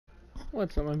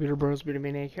What's up, my beautiful bros?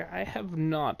 Maine-iac here. I have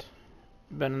not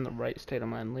been in the right state of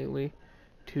mind lately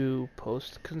to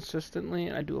post consistently,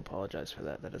 and I do apologize for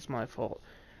that. That is my fault.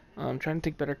 I'm trying to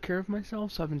take better care of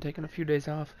myself, so I've been taking a few days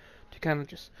off to kind of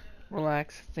just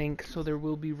relax, think, so there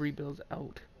will be rebuilds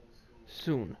out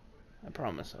soon. I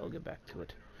promise I'll get back to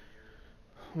it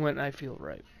when I feel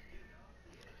right.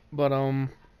 But,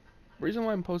 reason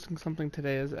why I'm posting something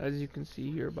today is, as you can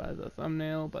see here by the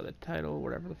thumbnail, by the title,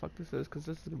 whatever the fuck this is, because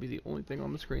this is going to be the only thing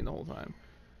on the screen the whole time.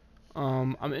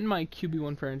 I'm in my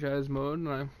QB1 franchise mode, and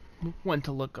I went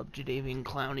to look up Jadeveon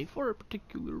Clowney for a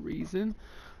particular reason.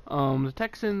 The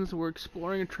Texans were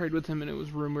exploring a trade with him, and it was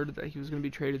rumored that he was going to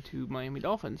be traded to Miami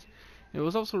Dolphins. It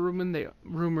was also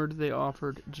rumored they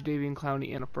offered Jadeveon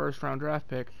Clowney and a first-round draft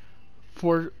pick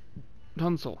for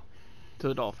Tunsil to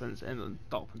the Dolphins, and the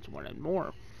Dolphins wanted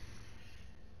more.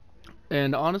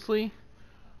 And honestly,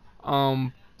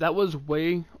 that was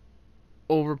way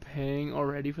overpaying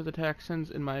already for the Texans,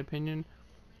 in my opinion.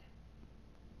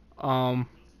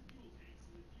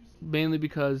 Mainly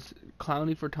because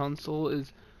Clowney for Tunsil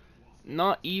is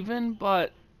not even,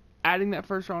 but adding that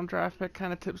first round draft pick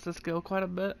kind of tips the scale quite a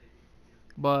bit.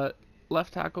 But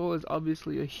left tackle is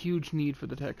obviously a huge need for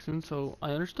the Texans, so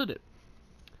I understood it.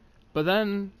 But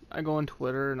then I go on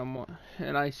Twitter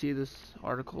and I see this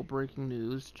article, breaking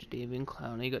news: Jadeveon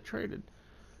Clowney got traded.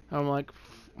 And I'm like,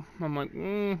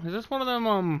 is this one of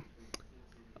them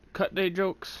cut day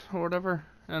jokes or whatever?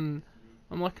 And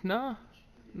I'm like, no,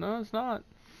 it's not.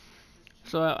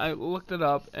 So I looked it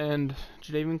up, and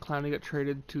Jadeveon Clowney got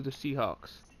traded to the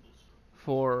Seahawks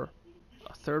for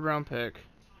a third-round pick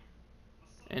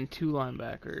and 2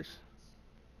 linebackers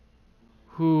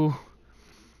who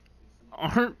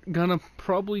aren't gonna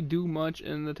probably do much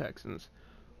in the Texans.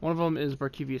 One of them is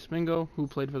Barkevious Mingo, who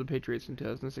played for the Patriots in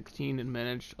 2016 and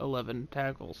managed 11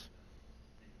 tackles.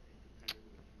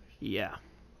 Yeah.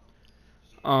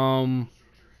 The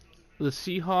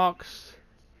Seahawks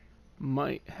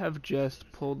might have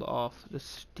just pulled off the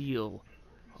steal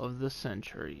of the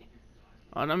century.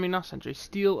 I mean, not century,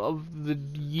 steal of the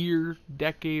year,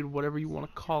 decade, whatever you want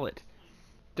to call it.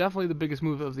 Definitely the biggest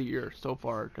move of the year so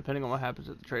far, depending on what happens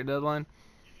at the trade deadline.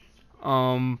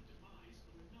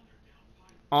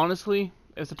 Honestly,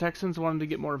 if the Texans wanted to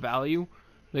get more value,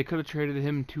 they could have traded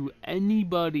him to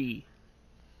anybody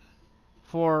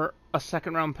for a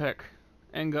second-round pick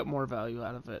and got more value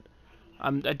out of it.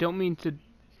 I don't mean to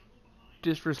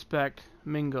disrespect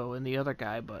Mingo and the other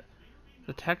guy, but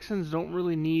the Texans don't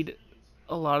really need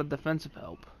a lot of defensive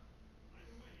help,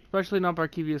 especially not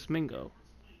Barkevious Mingo.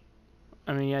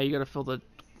 I mean, yeah, you gotta fill the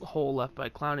hole left by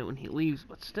Clowney when he leaves,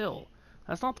 but still,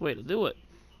 that's not the way to do it.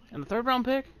 And the third-round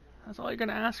pick, that's all you're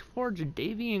gonna ask for?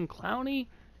 Jadeveon Clowney?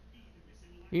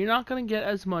 You're not gonna get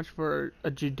as much for a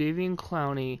Jadeveon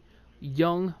Clowney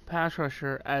young pass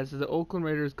rusher as the Oakland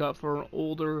Raiders got for an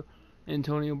older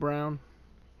Antonio Brown.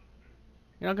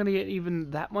 You're not gonna get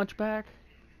even that much back.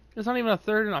 It's not even a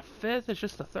third and a fifth, it's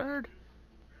just a third.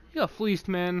 You got fleeced,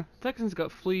 man. Texans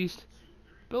got fleeced.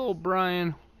 Bill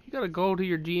O'Brien, you gotta go to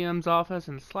your GM's office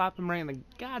and slap him right in the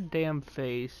goddamn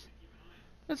face.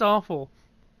 It's awful.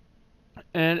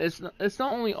 And it's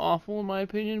not only awful in my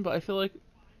opinion, but I feel like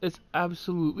it's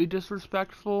absolutely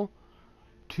disrespectful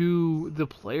to the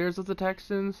players of the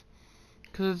Texans.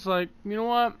 Because it's like, you know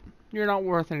what? You're not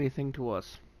worth anything to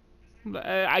us.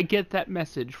 I get that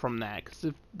message from that. Because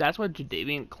if that's what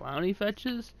Jadeveon Clowney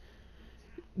fetches,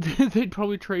 they'd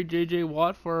probably trade J.J.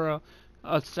 Watt for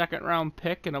a second-round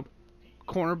pick and a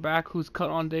cornerback who's cut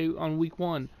on week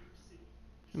 1.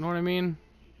 You know what I mean?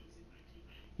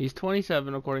 He's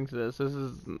 27 according to this. This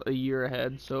is a year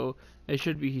ahead, so it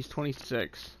should be he's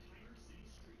 26.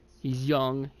 He's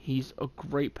young. He's a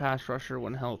great pass rusher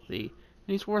when healthy. And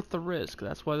he's worth the risk.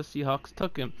 That's why the Seahawks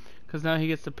took him. Because now he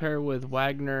gets to pair with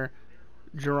Wagner,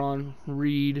 Jerron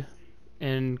Reed,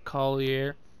 and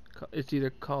Collier. It's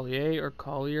either Collier or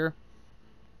Collier.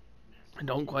 I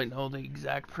don't quite know the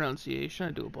exact pronunciation.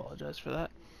 I do apologize for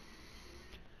that.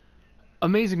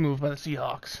 Amazing move by the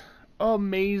Seahawks.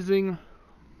 Amazing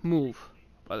move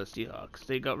by the Seahawks.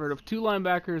 They got rid of 2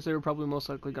 linebackers they were probably most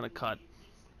likely going to cut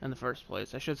in the first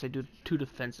place. I should say 2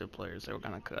 defensive players they were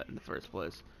going to cut in the first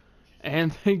place.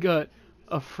 And they got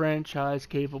a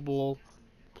franchise-capable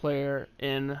player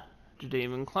in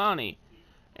Jadeveon Clowney.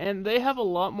 And they have a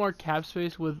lot more cap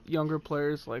space with younger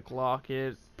players like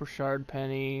Lockett, Rashad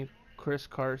Penny, Chris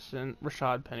Carson,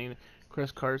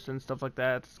 stuff like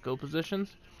that, skill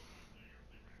positions.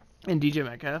 And DJ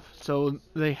Metcalf. So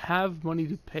they have money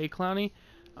to pay Clowney.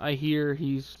 I hear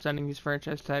he's sending his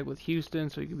franchise tag with Houston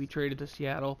so he could be traded to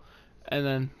Seattle. And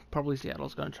then probably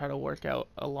Seattle's going to try to work out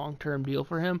a long-term deal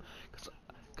for him. Because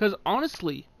Because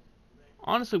honestly,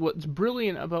 what's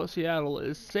brilliant about Seattle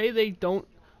is say they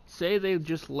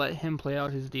just let him play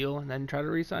out his deal and then try to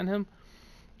re-sign him.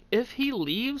 If he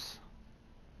leaves,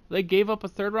 they gave up a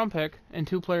third-round pick and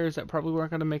 2 players that probably weren't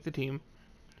going to make the team.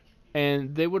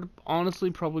 And they would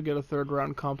honestly probably get a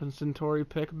third-round compensatory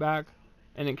pick back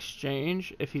in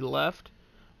exchange if he left,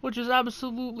 which is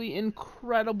absolutely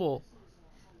incredible.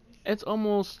 It's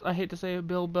almost, I hate to say it,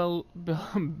 Bill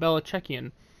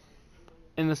Belichickian,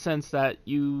 in the sense that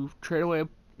you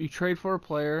trade for a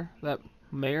player that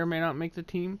may or may not make the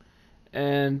team,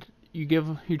 and you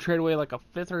trade away like a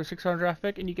 5th or a 6th round draft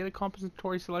pick, and you get a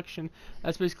compensatory selection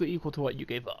that's basically equal to what you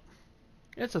gave up.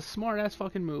 It's a smart ass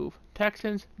fucking move.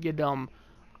 Texans, get dumb.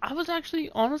 I was actually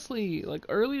honestly like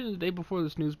earlier the day before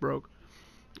this news broke,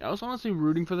 I was honestly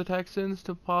rooting for the Texans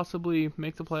to possibly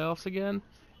make the playoffs again.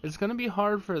 It's gonna be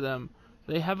hard for them.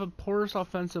 They have a porous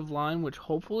offensive line, which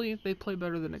hopefully they play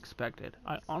better than expected.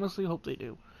 I honestly hope they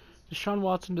do. Deshaun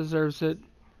Watson deserves it.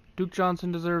 Duke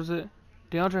Johnson deserves it.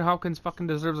 DeAndre Hopkins fucking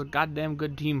deserves a goddamn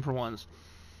good team for once.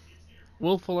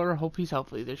 Will Fuller, hope he's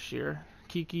healthy this year.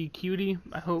 Kiki Cutie,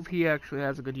 I hope he actually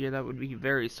has a good year. That would be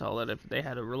very solid if they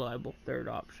had a reliable third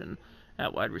option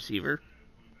at wide receiver.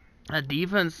 That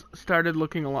defense started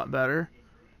looking a lot better.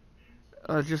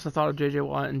 Just the thought of J.J.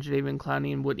 Watt and Jadeveon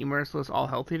Clowney and Whitney Merciless all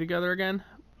healthy together again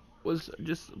was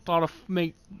just thought of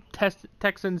make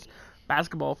Texans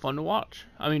basketball fun to watch.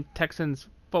 I mean, Texans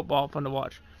football fun to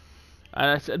watch.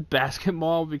 I said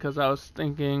basketball because I was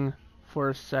thinking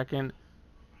for a second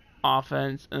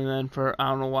offense, and then I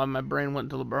don't know why my brain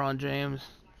went to LeBron James.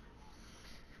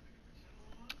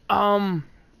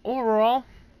 Overall,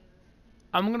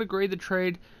 I'm going to grade the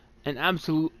trade an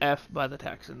absolute F by the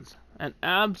Texans. An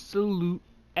absolute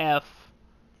F.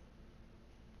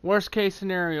 Worst case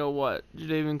scenario, what?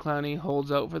 Jadeveon Clowney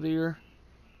holds out for the year?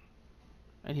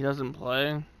 And he doesn't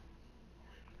play?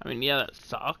 I mean, yeah, that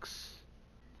sucks.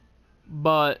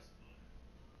 But,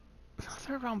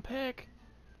 3rd round pick?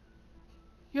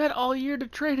 You had all year to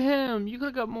trade him. You could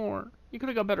have got more. You could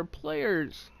have got better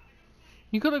players.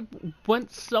 You could have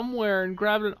went somewhere and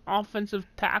grabbed an offensive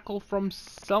tackle from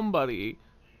somebody.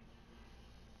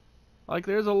 Like,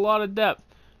 there's a lot of depth.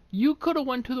 You could have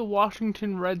went to the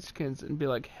Washington Redskins and be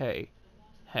like, hey,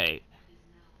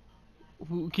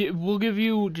 we'll give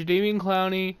you Jadeveon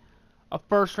Clowney, a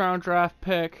 1st round draft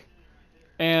pick,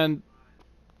 and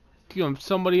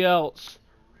somebody else,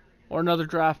 or another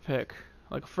draft pick,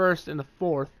 like 1st and the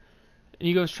 4th, and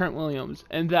you go Trent Williams,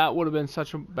 and that would have been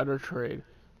such a better trade.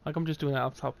 Like, I'm just doing that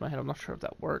off the top of my head. I'm not sure if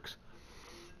that works.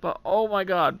 But, oh my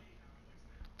god.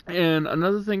 And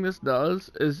another thing this does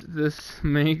is this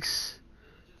makes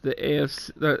the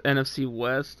NFC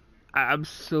West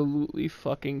absolutely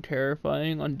fucking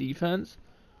terrifying on defense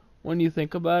when you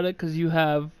think about it, because you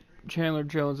have Chandler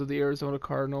Jones of the Arizona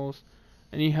Cardinals,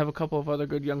 and you have a couple of other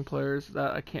good young players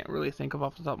that I can't really think of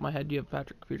off the top of my head. You have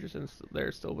Patrick Peterson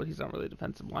there still, but he's not really a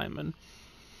defensive lineman.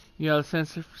 You have San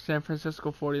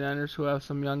Francisco 49ers, who have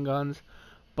some young guns,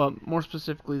 but more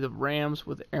specifically the Rams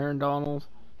with Aaron Donald,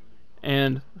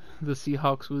 and the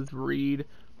Seahawks with Reed,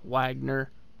 Wagner,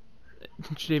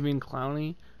 Jadeveon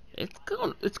Clowney.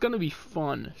 It's gonna be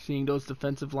fun seeing those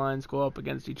defensive lines go up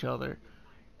against each other,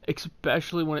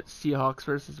 especially when it's Seahawks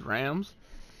versus Rams.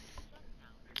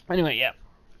 Anyway, yeah,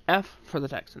 F for the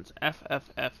Texans. F.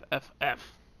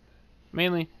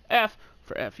 Mainly F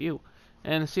for FU.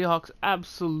 And the Seahawks,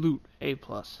 absolute A+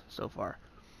 so far.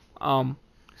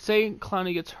 Say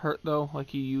Clowney gets hurt though, like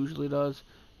he usually does,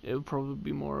 it would probably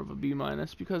be more of a B-,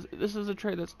 because this is a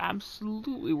trade that's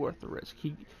absolutely worth the risk.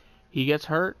 He gets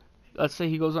hurt. Let's say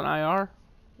he goes on IR.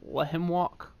 Let him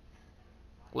walk.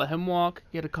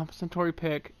 Get a compensatory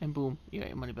pick, and boom, you got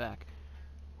your money back.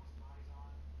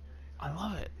 I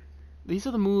love it. These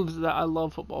are the moves that I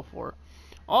love football for.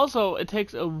 Also, it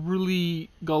takes a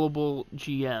really gullible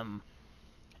GM,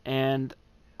 and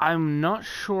I'm not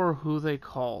sure who they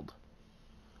called.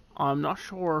 I'm not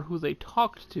sure who they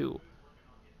talked to,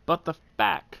 but the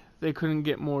fact they couldn't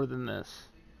get more than this,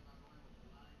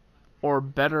 or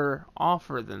better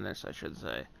offer than this, I should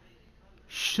say,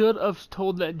 should have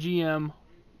told that GM,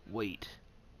 wait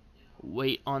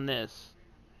on this,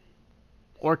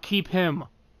 or keep him.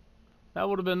 That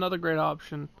would have been another great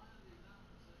option.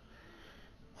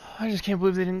 I just can't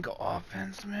believe they didn't go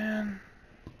offense, man.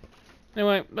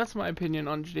 Anyway, that's my opinion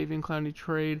on Jadeveon Clowney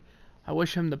trade. I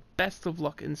wish him the best of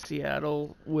luck in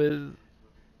Seattle with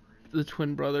the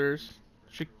twin brothers,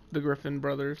 the Griffin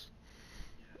brothers.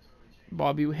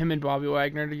 Him and Bobby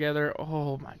Wagner together.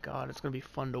 Oh my god, it's going to be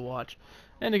fun to watch.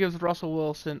 And it gives Russell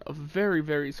Wilson a very,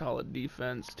 very solid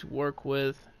defense to work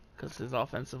with, because his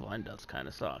offensive line does kind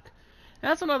of suck. And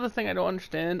that's another thing I don't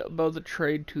understand about the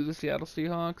trade to the Seattle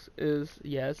Seahawks is,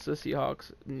 yes, the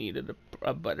Seahawks needed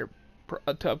a better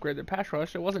to upgrade their pass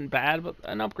rush. It wasn't bad, but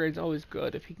an upgrade's always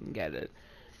good if you can get it,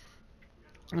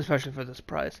 especially for this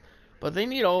price. But they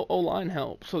need O-line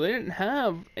help, so they didn't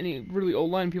have any really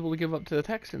O-line people to give up to the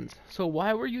Texans. So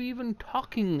why were you even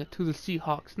talking to the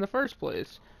Seahawks in the first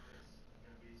place?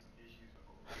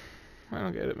 I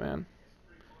don't get it, man.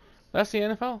 That's the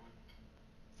NFL.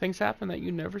 Things happen that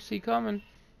you never see coming.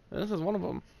 This is one of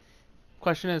them.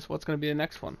 Question is, what's going to be the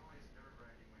next one?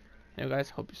 Anyway,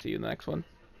 guys, hope to see you in the next one.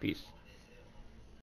 Peace.